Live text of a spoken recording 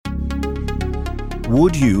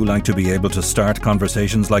Would you like to be able to start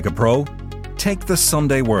conversations like a pro? Take the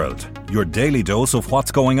Sunday World, your daily dose of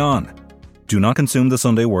what's going on. Do not consume the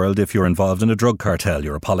Sunday World if you're involved in a drug cartel,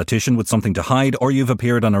 you're a politician with something to hide, or you've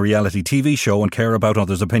appeared on a reality TV show and care about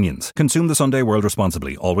others' opinions. Consume the Sunday World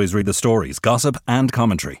responsibly. Always read the stories, gossip and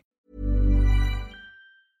commentary.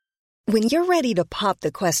 When you're ready to pop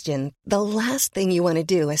the question, the last thing you want to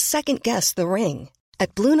do is second-guess the ring.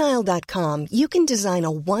 At BlueNile.com, you can design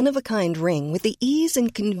a one-of-a-kind ring with the ease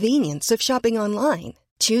and convenience of shopping online.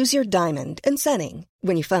 Choose your diamond and setting.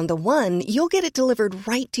 When you find the one, you'll get it delivered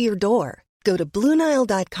right to your door. Go to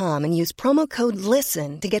BlueNile.com and use promo code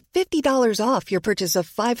LISTEN to get $50 off your purchase of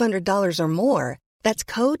 $500 or more. That's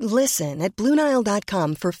code LISTEN at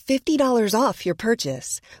BlueNile.com for $50 off your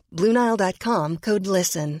purchase. BlueNile.com, code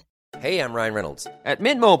LISTEN. Hey, I'm Ryan Reynolds. At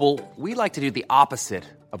Mint Mobile, we like to do the opposite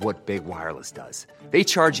of what Big Wireless does. They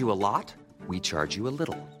charge you a lot, we charge you a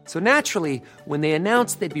little. So naturally, when they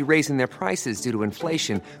announced they'd be raising their prices due to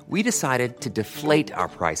inflation, we decided to deflate our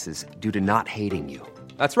prices due to not hating you.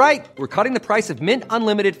 That's right. We're cutting the price of Mint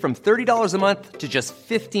Unlimited from $30 a month to just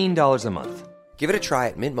 $15 a month. Give it a try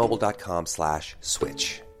at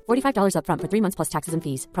mintmobile.com/switch. $45 up front for 3 months plus taxes and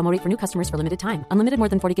fees. Promo rate for new customers for limited time. Unlimited more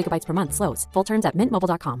than 40 gigabytes per month. Slows full terms at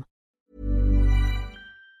mintmobile.com.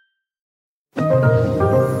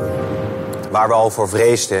 Waar we al voor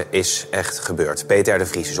vreesden is echt gebeurd. Peter de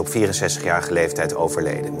Vries is op 64-jarige leeftijd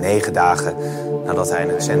overleden. 9 dagen nadat hij in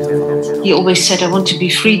het centrum van Amsterdam... He always said, I want to be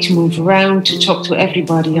free to move around, to talk to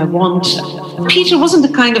everybody I want. Peter wasn't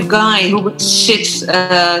the kind of guy who would sit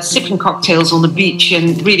sipping cocktails on the beach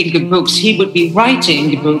and reading good books. He would be writing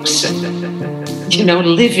the books,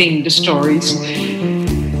 living the stories.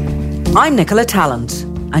 I'm Nicola Tallant,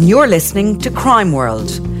 and you're listening to Crime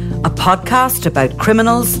World, a podcast about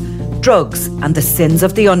criminals, drugs and the sins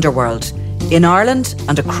of the underworld in Ireland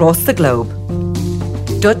and across the globe.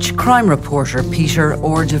 Dutch crime reporter Peter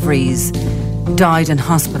de Vries died in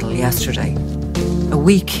hospital yesterday, a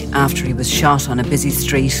week after he was shot on a busy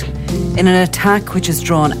street in an attack which has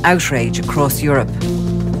drawn outrage across Europe.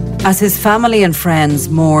 As his family and friends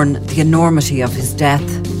mourn the enormity of his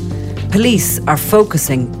death, police are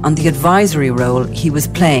focusing on the advisory role he was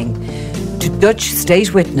playing to Dutch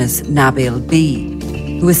state witness Nabil B.,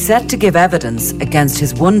 who is set to give evidence against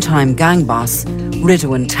his one-time gang boss,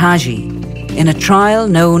 Ridouan Taghi, in a trial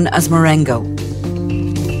known as Marengo.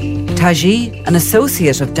 Taghi, an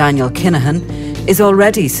associate of Daniel Kinahan, is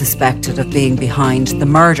already suspected of being behind the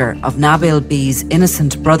murder of Nabil B's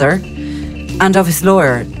innocent brother and of his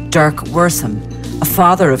lawyer, Dirk Wiersum, a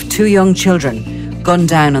father of 2 young children, gunned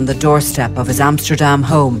down on the doorstep of his Amsterdam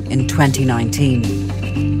home in 2019.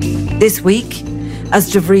 This week,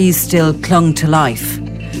 as de Vries still clung to life,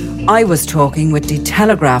 I was talking with the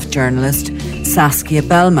Telegraph journalist Saskia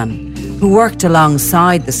Bellman, who worked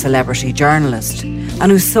alongside the celebrity journalist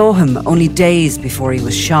and who saw him only days before he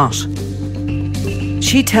was shot.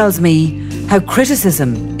 She tells me how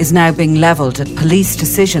criticism is now being levelled at police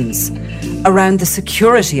decisions around the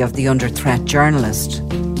security of the under-threat journalist,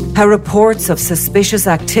 how reports of suspicious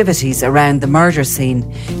activities around the murder scene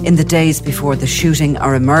in the days before the shooting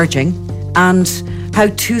are emerging, and how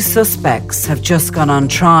 2 suspects have just gone on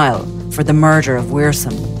trial for the murder of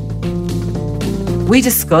Wiersum. We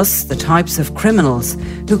discuss the types of criminals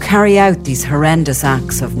who carry out these horrendous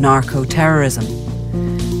acts of narco-terrorism,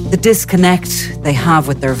 the disconnect they have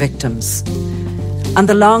with their victims, and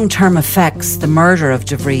the long-term effects the murder of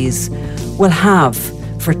de Vries will have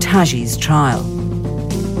for Taghi's trial.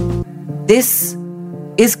 This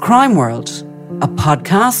is Crime World, a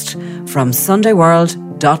podcast from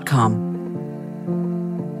SundayWorld.com.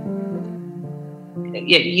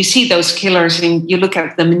 You see those killers and you look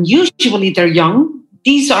at them and usually they're young.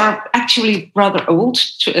 These are actually rather old,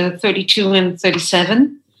 32 and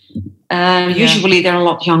 37. Usually they're a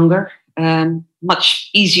lot younger, much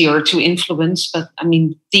easier to influence. But I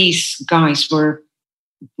mean, these guys were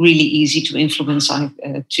really easy to influence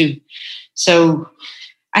too. So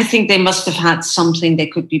I think they must have had something they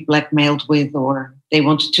could be blackmailed with, or they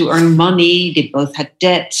wanted to earn money. They both had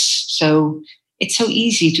debts. So it's so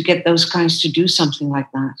easy to get those guys to do something like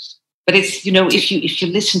that. But it's, if you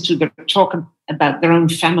listen to them talk about their own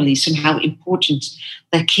families and how important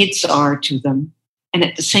their kids are to them, and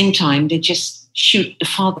at the same time, they just shoot the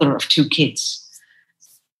father of 2 kids.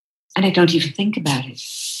 And they don't even think about it.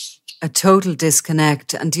 A total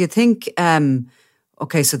disconnect. And do you think, so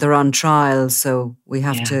they're on trial, so we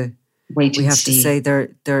have to wait. We have to say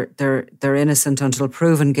they're innocent until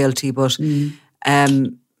proven guilty. But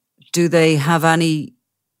do they have any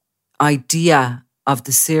idea of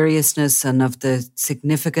the seriousness and of the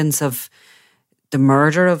significance of the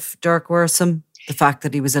murder of Dirk Wiersum? The fact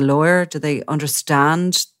that he was a lawyer, do they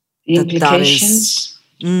understand the implications?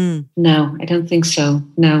 No, I don't think so.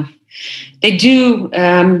 No. They do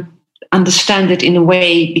understand it in a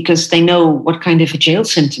way because they know what kind of a jail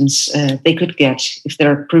sentence they could get if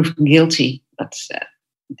they're proven guilty. But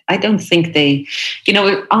I don't think they,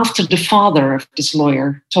 after the father of this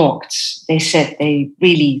lawyer talked, they said they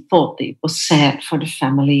really thought it was sad for the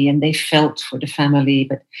family and they felt for the family,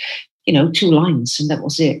 but, 2 lines and that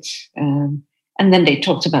was it. And then they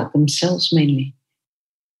talked about themselves mainly.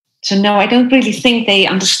 So no, I don't really think they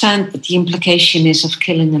understand what the implication is of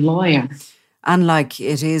killing a lawyer. And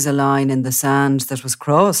it is a line in the sand that was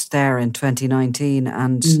crossed there in 2019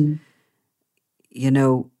 and,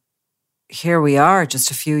 here we are just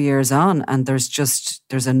a few years on and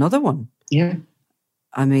there's another one. Yeah.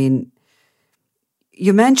 I mean,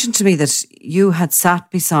 you mentioned to me that you had sat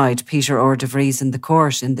beside Peter R. de Vries in the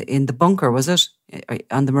court in the bunker, was it?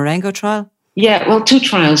 On the Marengo trial? Yeah, well, 2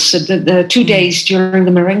 trials, the 2 days during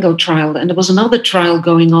the Marengo trial. And there was another trial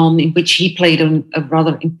going on in which he played a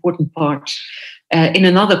rather important part in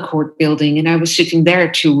another court building. And I was sitting there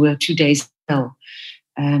 2 days ago.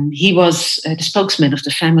 He was the spokesman of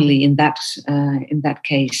the family in that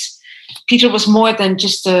case. Peter was more than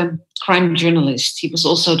just a crime journalist. He was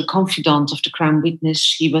also the confidant of the Crown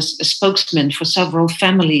witness. He was a spokesman for several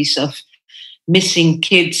families of missing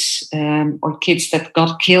kids or kids that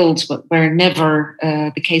got killed but where never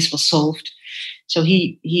the case was solved. So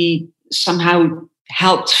he somehow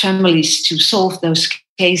helped families to solve those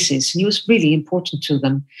cases. He was really important to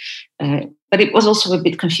them. But it was also a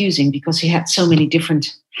bit confusing because he had so many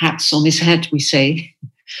different hats on his head, we say.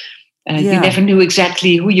 You never knew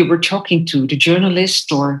exactly who you were talking to, the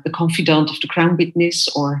journalist or the confidant of the Crown witness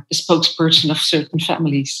or the spokesperson of certain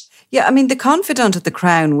families. Yeah, I mean, the confidant of the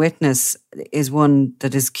Crown witness is one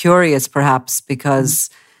that is curious, perhaps, because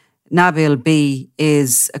Nabil B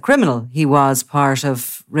is a criminal. He was part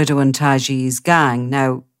of Ridouan Taghi's gang.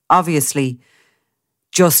 Now, obviously,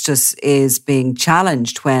 justice is being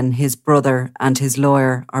challenged when his brother and his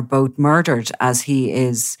lawyer are both murdered, as he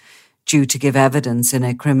is due to give evidence in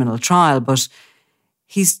a criminal trial. But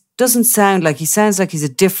he sounds like he's a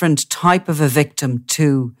different type of a victim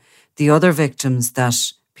to the other victims that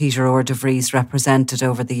Peter R. de Vries represented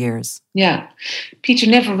over the years. Yeah, Peter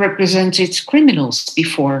never represented criminals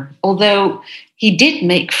before, although he did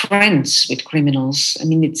make friends with criminals. I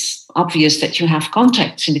mean, it's obvious that you have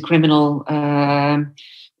contacts in the criminal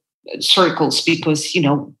circles because,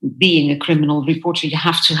 being a criminal reporter, you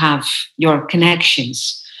have to have your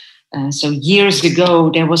connections. So years ago,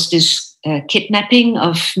 there was this kidnapping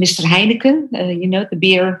of Mr. Heineken, the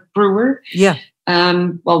beer brewer. Yeah.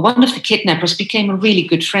 One of the kidnappers became a really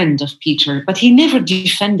good friend of Peter, but he never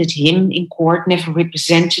defended him in court, never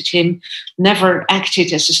represented him, never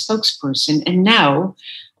acted as a spokesperson. And now,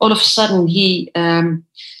 all of a sudden, he,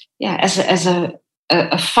 as a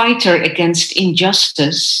fighter against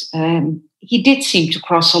injustice, he did seem to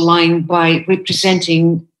cross a line by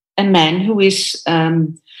representing a man who is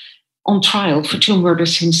on trial for 2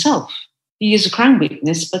 murders himself. He is a Crown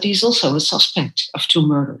witness, but he's also a suspect of 2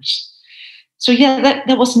 murders. So,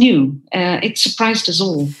 that was new. It surprised us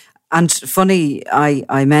all. And funny,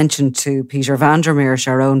 I mentioned to Peter van der Meers,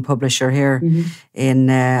 our own publisher here in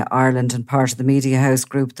Ireland and part of the Media House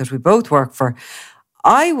group that we both work for,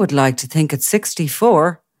 I would like to think at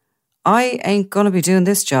 64, I ain't going to be doing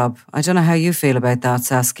this job. I don't know how you feel about that,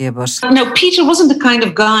 Saskia, but... No, Peter wasn't the kind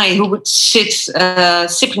of guy who would sit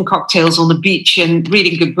sipping cocktails on the beach and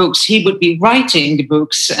reading good books. He would be writing the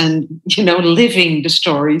books and, living the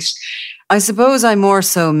stories. I suppose I more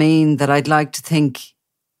so mean that I'd like to think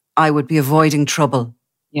I would be avoiding trouble.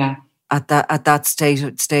 Yeah. At that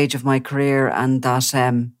stage of my career, and that,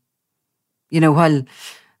 while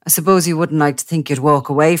I suppose you wouldn't like to think you'd walk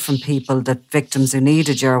away from people, that victims who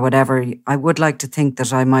needed you or whatever, I would like to think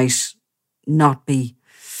that I might not be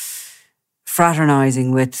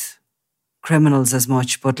fraternising with criminals as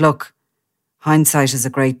much. But look, hindsight is a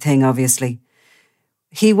great thing, obviously.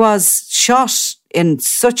 He was shot in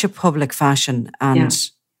such a public fashion,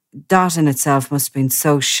 and that in itself must have been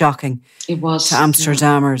so shocking. It was to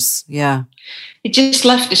Amsterdammers. Yeah. It just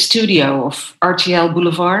left the studio of RTL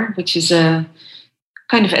Boulevard, which is a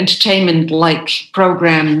kind of entertainment-like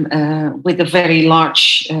program with a very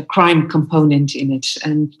large crime component in it.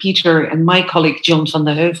 And Peter and my colleague John van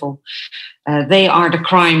der Heuvel, they are the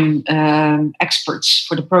crime experts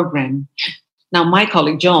for the program. Now, my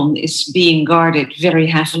colleague John is being guarded very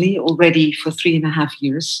heavily already for 3.5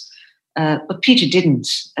 years. But Peter didn't.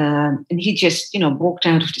 And he just, walked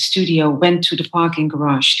out of the studio, went to the parking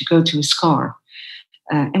garage to go to his car.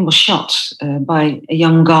 and was shot by a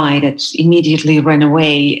young guy that immediately ran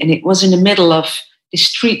away. And it was in the middle of the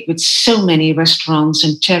street with so many restaurants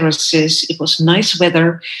and terraces. It was nice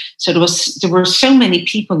weather. So there were so many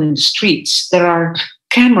people in the streets. There are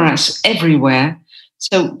cameras everywhere.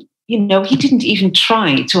 So, he didn't even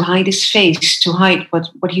try to hide his face, to hide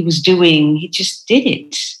what he was doing. He just did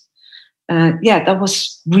it. That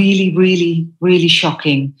was really, really, really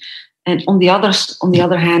shocking. And on the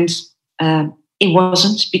other hand, it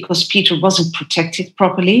wasn't, because Peter wasn't protected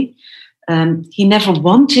properly. He never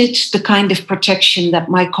wanted the kind of protection that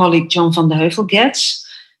my colleague John van de Heuvel gets.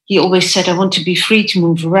 He always said, I want to be free to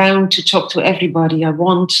move around, to talk to everybody I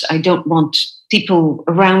want. I don't want people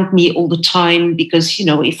around me all the time, because,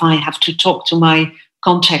 if I have to talk to my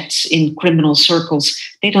contacts in criminal circles,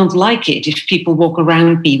 they don't like it if people walk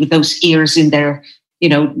around me with those ears in their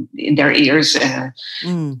ears,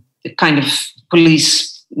 the kind of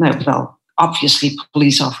police, obviously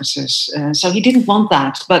police officers. So he didn't want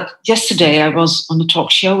that. But yesterday I was on a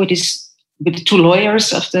talk show with the two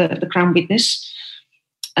lawyers of the Crown witness,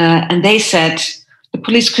 and they said the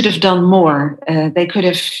police could have done more. They could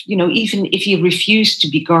have, even if he refused to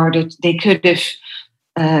be guarded, they could have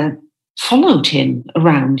followed him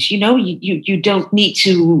around. You don't need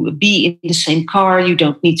to be in the same car. You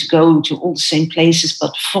don't need to go to all the same places,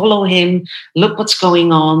 but follow him. Look what's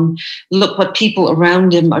going on. Look what people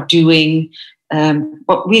around him are doing.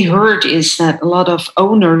 What we heard is that a lot of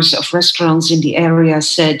owners of restaurants in the area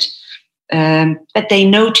said that they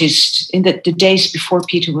noticed in the days before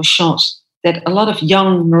Peter was shot that a lot of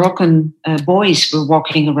young Moroccan boys were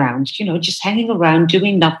walking around, just hanging around,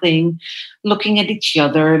 doing nothing, looking at each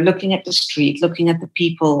other, looking at the street, looking at the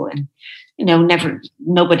people. And,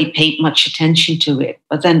 nobody paid much attention to it.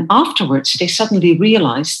 But then afterwards, they suddenly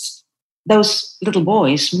realized those little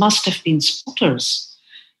boys must have been spotters.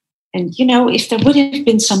 And, if there would have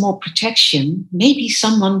been some more protection, maybe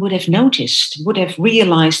someone would have noticed, would have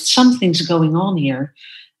realized something's going on here,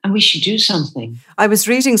 and we should do something. I was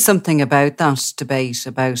reading something about that debate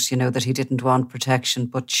about, that he didn't want protection,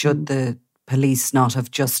 but should the police not have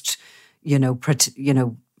just,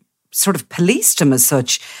 sort of policed him as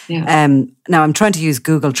such? Yeah. Now, I'm trying to use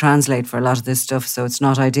Google Translate for a lot of this stuff, so it's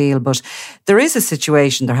not ideal, but there has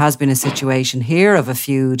been a situation here of a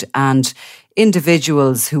feud, and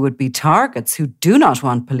individuals who would be targets who do not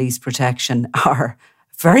want police protection are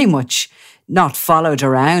very much not followed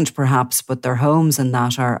around perhaps, but their homes and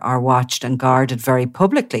that are watched and guarded very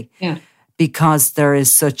publicly, because there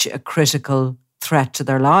is such a critical threat to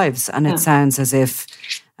their lives. And it sounds as if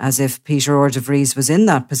Peter or de Vries was in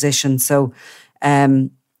that position. So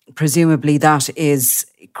presumably that is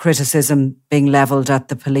criticism being levelled at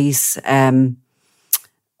the police. Over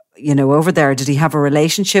there, did he have a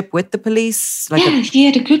relationship with the police? He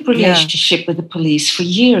had a good relationship with the police for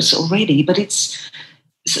years already, but it's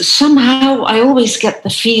somehow I always get the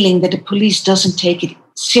feeling that the police doesn't take it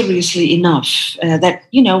seriously enough. That,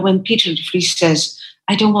 when Peter de Vries says,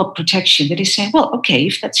 I don't want protection, that they say, well, okay,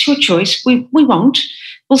 if that's your choice, we won't.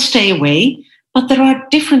 We'll stay away. But there are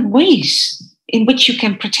different ways in which you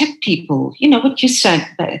can protect people. What you said,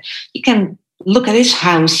 you can look at his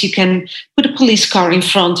house, you can put a police car in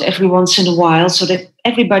front every once in a while so that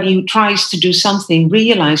everybody who tries to do something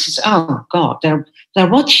realizes, oh God, they're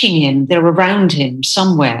watching him, they're around him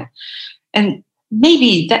somewhere. And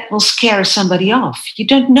maybe that will scare somebody off. You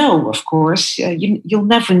don't know, of course. You'll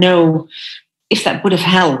never know if that would have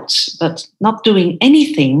helped. But not doing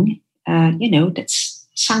anything, that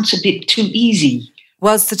sounds a bit too easy.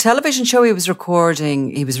 Was the television show he was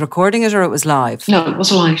recording it, or it was live? No, it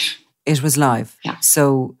was live. It was live. Yeah.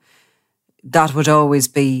 So that would always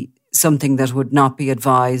be something that would not be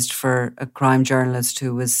advised for a crime journalist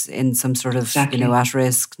who was in some sort of, at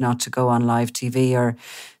risk, not to go on live TV, or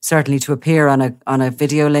certainly to appear on a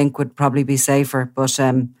video link would probably be safer. But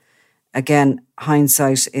again,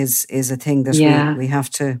 hindsight is a thing that we have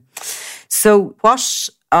to. So what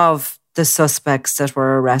of the suspects that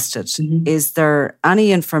were arrested? Mm-hmm. Is there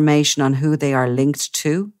any information on who they are linked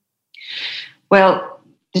to? Well,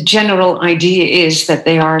 the general idea is that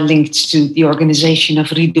they are linked to the organization of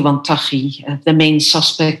Ridouan Taghi, the main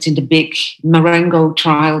suspect in the big Marengo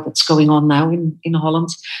trial that's going on now in Holland.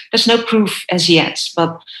 There's no proof as yet,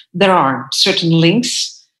 but there are certain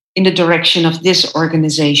links in the direction of this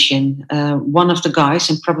organization. One of the guys,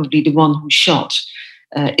 and probably the one who shot,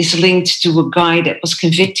 is linked to a guy that was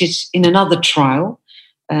convicted in another trial.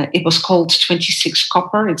 It was called 26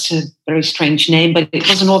 Copper. It's a very strange name, but it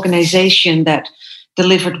was an organization that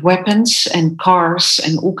delivered weapons and cars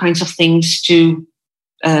and all kinds of things to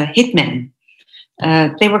hitmen.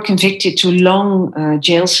 They were convicted to long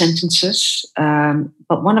jail sentences,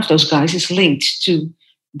 but one of those guys is linked to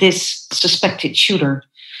this suspected shooter.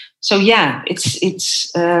 So yeah,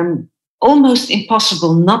 it's almost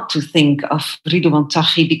impossible not to think of Ridouan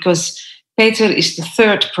Taghi, because Peter is the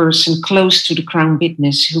third person close to the Crown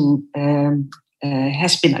witness who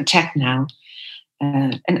has been attacked now.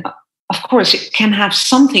 And of course, it can have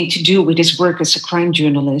something to do with his work as a crime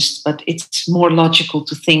journalist, but it's more logical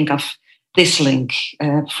to think of this link.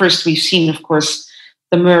 First, we've seen, of course,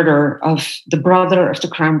 the murder of the brother of the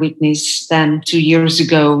Crown witness, then 2 years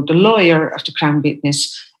ago, the lawyer of the Crown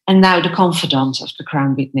witness, and now the confidant of the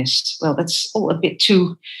Crown witness. Well, that's all a bit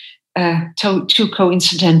too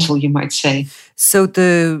coincidental, you might say. So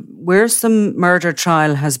the Wearsome murder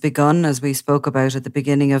trial has begun, as we spoke about at the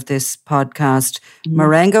beginning of this podcast.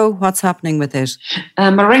 Marengo, what's happening with it?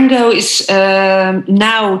 Marengo is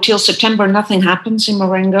now till September. Nothing happens in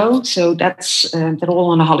Marengo, so they're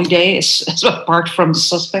all on a holiday, as apart from the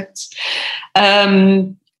suspects.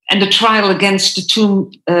 And the trial against the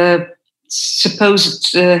two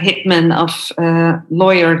supposed hitmen of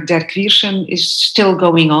lawyer Dirk Vries is still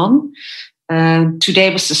going on.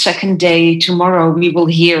 Today was the second day. Tomorrow we will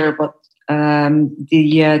hear what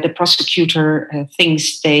the prosecutor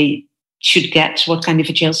thinks they should get, what kind of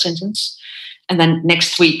a jail sentence. And then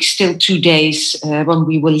next week, still 2 days when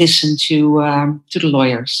we will listen to the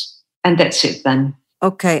lawyers. And that's it then.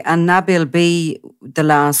 Okay, and Nabil B, the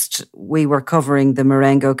last we were covering the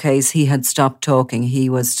Marengo case, he had stopped talking. He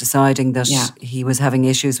was deciding that he was having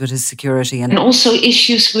issues with his security. And also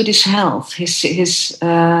issues with his health, his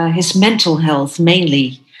mental health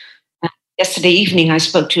mainly. Yesterday evening I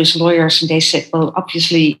spoke to his lawyers and they said, well,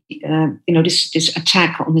 obviously, this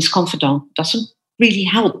attack on his confidant doesn't really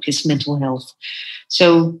help his mental health.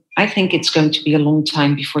 So I think it's going to be a long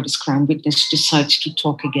time before this Crown witness decides to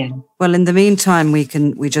talk again. Well, in the meantime, we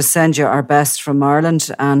just send you our best from Ireland,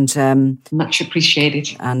 and much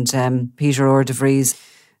appreciated. And Peter Orr de Vries,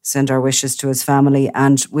 send our wishes to his family,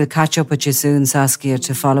 and we'll catch up with you soon, Saskia,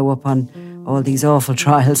 to follow up on all these awful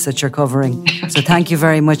trials that you're covering. Okay. So thank you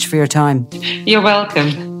very much for your time. You're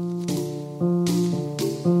welcome.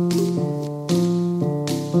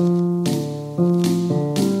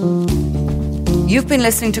 You've been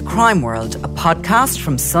listening to Crime World, a podcast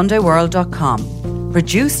from SundayWorld.com,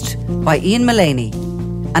 produced by Ian Mullaney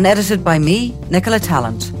and edited by me, Nicola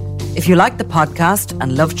Tallant. If you like the podcast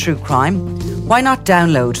and love true crime, why not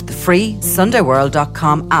download the free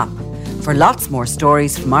SundayWorld.com app for lots more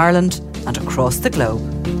stories from Ireland and across the globe.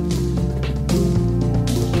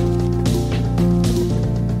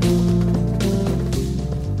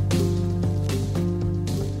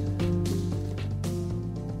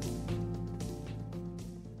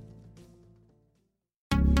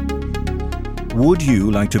 Would you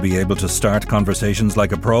like to be able to start conversations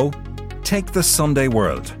like a pro? Take the Sunday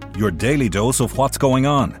World, your daily dose of what's going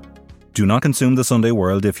on. Do not consume the Sunday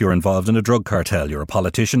World if you're involved in a drug cartel, you're a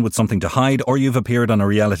politician with something to hide, or you've appeared on a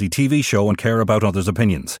reality TV show and care about others'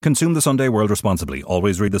 opinions. Consume the Sunday World responsibly.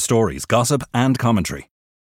 Always read the stories, gossip and commentary.